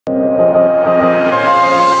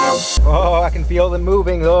feel them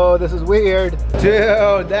moving. Oh, this is weird.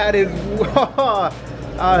 Dude, that is, oh,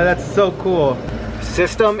 that's so cool.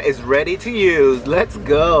 System is ready to use. Let's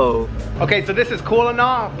go. Okay, so this is cool and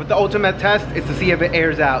all, but the ultimate test is to see if it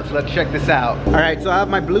airs out. So let's check this out. All right, so I have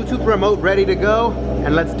my Bluetooth remote ready to go,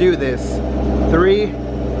 and let's do this. 3,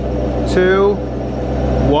 2,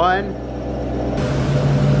 1.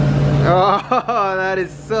 Oh, that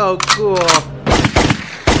is so cool.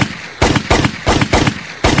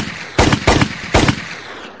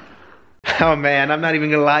 Oh man, I'm not even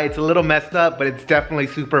gonna lie, it's a little messed up, but it's definitely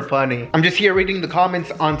super funny. I'm just here reading the comments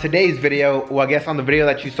on today's video, well I guess on the video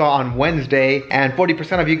that you saw on Wednesday, and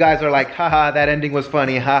 40% of you guys are like, haha, that ending was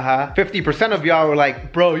funny, haha. 50% of y'all were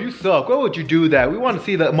like, bro, you suck, why would you do that? We want to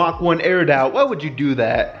see the Mach 1 aired out, why would you do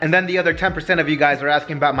that? And then the other 10% of you guys are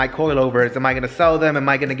asking about my coilovers. Am I gonna sell them? Am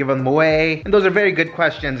I gonna give them away? And those are very good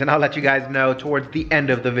questions, and I'll let you guys know towards the end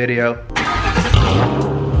of the video.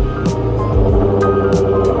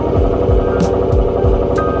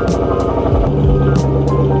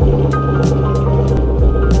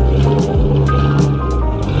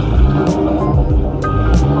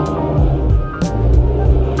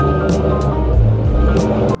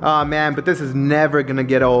 Oh man, but this is never gonna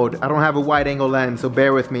get old. I don't have a wide angle lens, so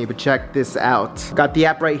bear with me, but check this out. Got the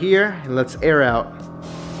app right here, and let's air out.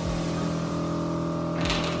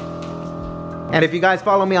 And if you guys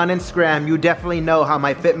follow me on Instagram, you definitely know how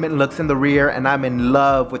my fitment looks in the rear, and I'm in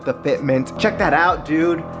love with the fitment. Check that out,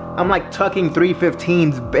 dude. I'm like tucking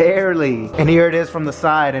 315s barely. And here it is from the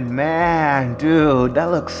side, and man, dude,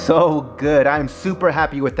 that looks so good. I'm super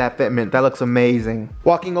happy with that fitment. That looks amazing.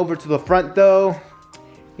 Walking over to the front though,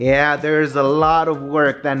 yeah, there's a lot of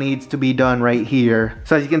work that needs to be done right here.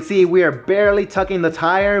 So as you can see, we are barely tucking the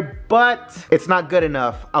tire, but it's not good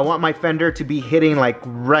enough. I want my fender to be hitting like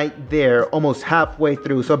right there, almost halfway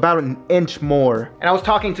through, so about an inch more. And I was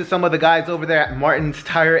talking to some of the guys over there at Martin's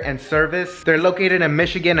Tire and Service. They're located in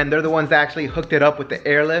Michigan, and they're the ones that actually hooked it up with the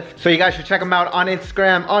Airlift. So you guys should check them out on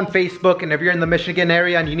Instagram, on Facebook, and if you're in the Michigan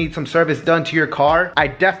area and you need some service done to your car, I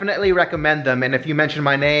definitely recommend them. And if you mention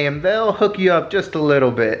my name, they'll hook you up just a little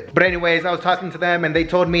bit. But anyways, I was talking to them and they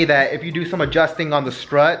told me that if you do some adjusting on the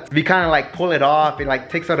strut, if you kind of like pull it off, it like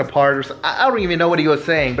takes it apart or so. I don't even know what he was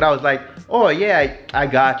saying, but I was like, oh yeah, I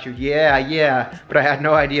got you, yeah. But I had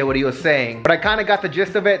no idea what he was saying. But I kind of got the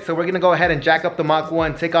gist of it, so we're gonna go ahead and jack up the Mach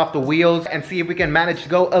 1, take off the wheels, and see if we can manage to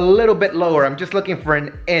go a little bit lower. I'm just looking for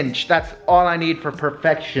an inch. That's all I need for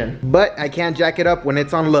perfection. But I can't jack it up when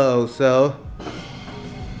it's on low, so.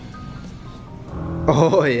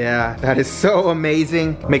 Oh yeah, that is so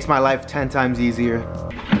amazing. Makes my life 10 times easier.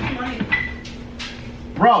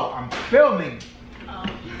 Bro, I'm filming.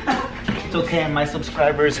 It's okay, my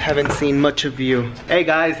subscribers haven't seen much of you. Hey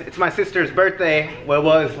guys, it's my sister's birthday. Well, it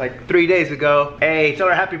was like 3 days ago. Hey, tell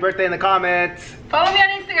her happy birthday in the comments. Follow me on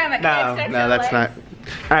Instagram at No, that's not.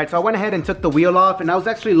 All right, so I went ahead and took the wheel off, and I was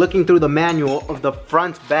actually looking through the manual of the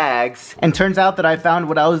front bags, and turns out that I found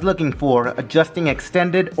what I was looking for, adjusting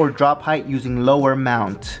extended or drop height using lower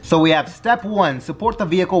mount. So we have step 1, support the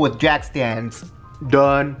vehicle with jack stands.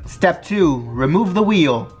 Done. Step 2, remove the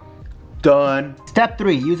wheel. Done. Step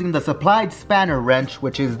 3, using the supplied spanner wrench,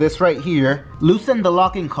 which is this right here, loosen the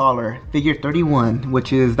locking collar, figure 31,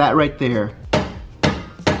 which is that right there.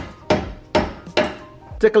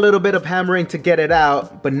 Took a little bit of hammering to get it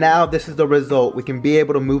out, but now this is the result. We can be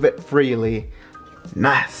able to move it freely.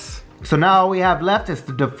 Nice. So now all we have left is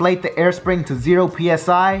to deflate the air spring to 0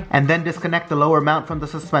 PSI and then disconnect the lower mount from the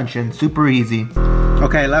suspension. Super easy.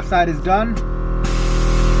 Okay, left side is done.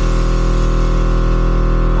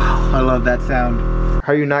 Wow, I love that sound.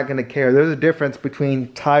 How are you not gonna care? There's a difference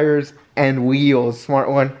between tires and wheels, smart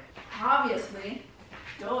one. Obviously.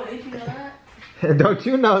 Oh, didn't you know that? Don't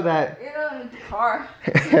you know that? Car.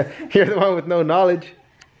 You're the one with no knowledge.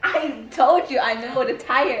 I told you I know what a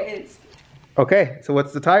tire is. Okay, so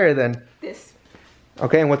what's the tire then? This.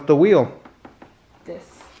 Okay, and what's the wheel?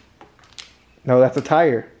 This. No, that's a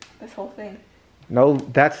tire. This whole thing. No,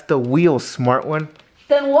 that's the wheel, smart one.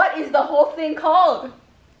 Then what is the whole thing called?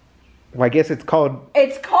 Well, I guess it's called...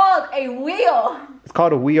 It's called a wheel. It's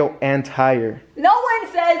called a wheel and tire. No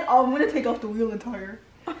one says, oh, I'm going to take off the wheel and tire.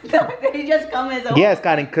 They just come as a... Yes,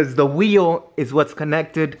 got it, because the wheel is what's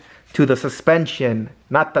connected to the suspension,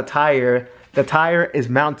 not the tire. The tire is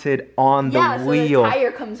mounted on the wheel. So the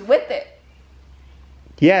tire comes with it.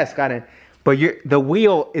 Yes, got it. But the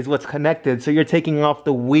wheel is what's connected, so you're taking off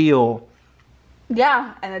the wheel.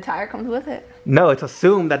 Yeah, and the tire comes with it. No, it's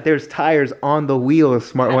assumed that there's tires on the wheel,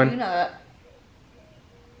 smart one. How do you know that?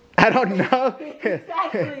 I don't know.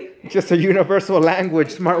 Exactly. Just a universal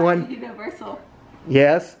language, smart one. Universal.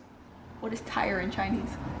 Yes. What is tire in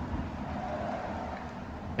Chinese?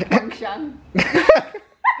 Function.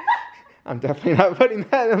 I'm definitely not putting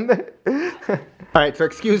that in there. Alright, so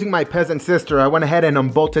excusing my peasant sister, I went ahead and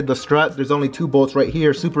unbolted the strut. There's only 2 bolts right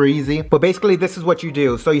here, super easy. But basically this is what you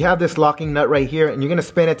do. So you have this locking nut right here and you're gonna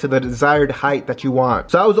spin it to the desired height that you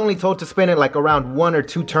want. So I was only told to spin it like around 1 or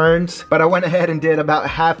 2 turns, but I went ahead and did about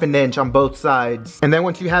 1/2 inch on both sides. And then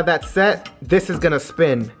once you have that set, this is gonna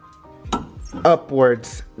spin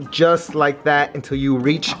upwards just like that until you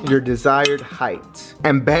reach your desired height,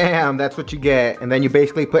 and bam, that's what you get. And then you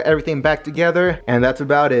basically put everything back together and that's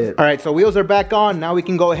about it. All right, so wheels are back on. Now we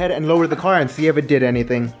can go ahead and lower the car and see if it did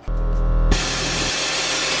anything.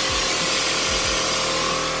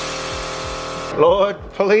 Lord,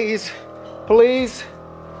 please, please.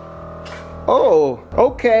 Oh,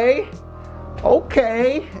 okay,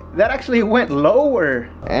 that actually went lower,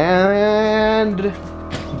 and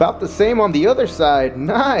about the same on the other side.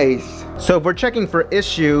 Nice. So if we're checking for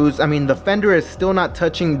issues, I mean, the fender is still not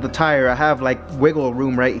touching the tire. I have like wiggle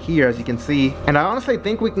room right here, as you can see. And I honestly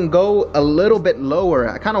think we can go a little bit lower.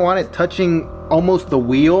 I kind of want it touching almost the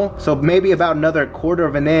wheel. So maybe about another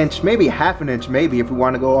 1/4 inch, maybe 1/2 inch, maybe, if we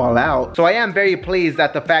want to go all out. So I am very pleased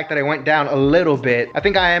at the fact that I went down a little bit. I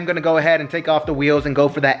think I am going to go ahead and take off the wheels and go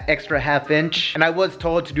for that extra 1/2 inch. And I was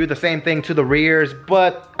told to do the same thing to the rears,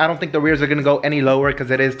 but I don't think the rears are going to go any lower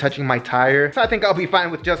because it is touching my tire. So I think I'll be fine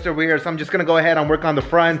with just the rears. So I'm just going to go ahead and work on the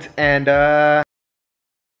front. And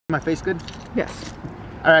my face good? Yes.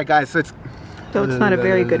 All right, guys, so it's not a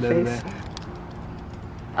very good face.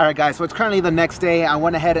 Alright guys, so it's currently the next day. I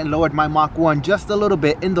went ahead and lowered my Mach 1 just a little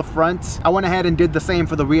bit in the front. I went ahead and did the same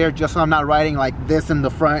for the rear, just so I'm not riding like this in the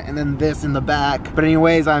front and then this in the back. But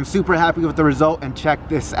anyways, I'm super happy with the result, and check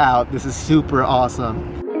this out. This is super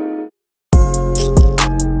awesome.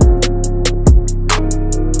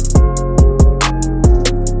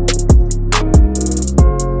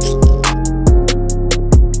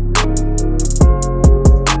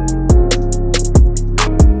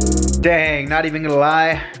 Dang, not even gonna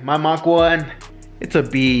lie, my Mach 1, it's a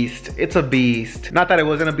beast. It's a beast. Not that it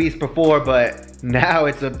wasn't a beast before, but now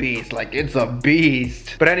it's a beast. Like, it's a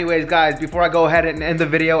beast. But anyways, guys, before I go ahead and end the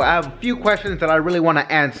video, I have a few questions that I really want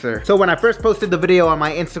to answer. So when I first posted the video on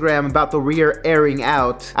my Instagram about the rear airing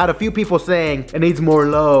out, I had a few people saying it needs more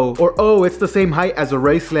low, or oh, it's the same height as a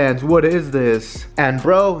Raceland's. What is this? And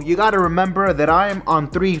bro, you gotta remember that I'm on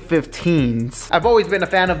 315s. I've always been a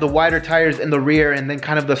fan of the wider tires in the rear and then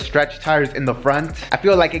kind of the stretch tires in the front. I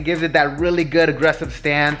feel like it gives it that really good aggressive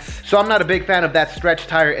stance. So I'm not a big fan of that stretch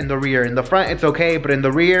tire in the rear. In the front, it's okay, but in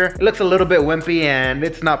the rear, it looks a little bit wimpy and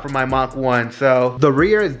it's not for my Mach 1. So the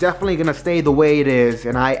rear is definitely gonna stay the way it is,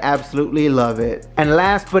 and I absolutely love it. And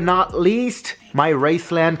last but not least, my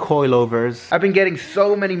Raceland coilovers. I've been getting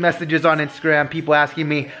so many messages on Instagram, people asking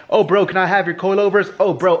me, oh bro, can I have your coilovers?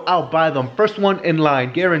 Oh bro, I'll buy them. First one in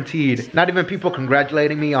line, guaranteed. Not even people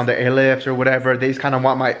congratulating me on the Airlifts or whatever. They just kind of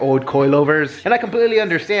want my old coilovers. And I completely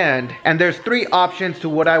understand. And there's 3 options to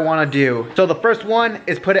what I want to do. So the first one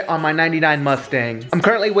is put it on my 99 Mustang. I'm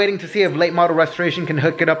currently waiting to see if Late Model Restoration can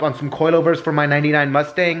hook it up on some coilovers for my 99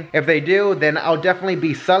 Mustang. If they do, then I'll definitely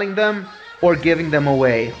be selling them or giving them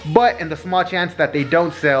away. But in the small chance that they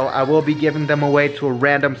don't sell, I will be giving them away to a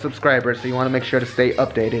random subscriber, so you want to make sure to stay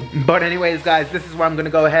updated. But anyways, guys, this is where I'm going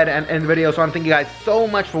to go ahead and end the video. So I want to thank you guys so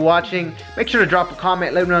much for watching. Make sure to drop a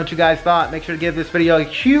comment, let me know what you guys thought. Make sure to give this video a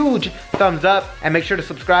huge thumbs up, and make sure to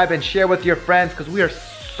subscribe and share with your friends, because we are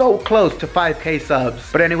so close to 5K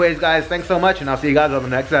subs. But anyways, guys, thanks so much, and I'll see you guys on the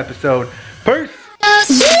next episode.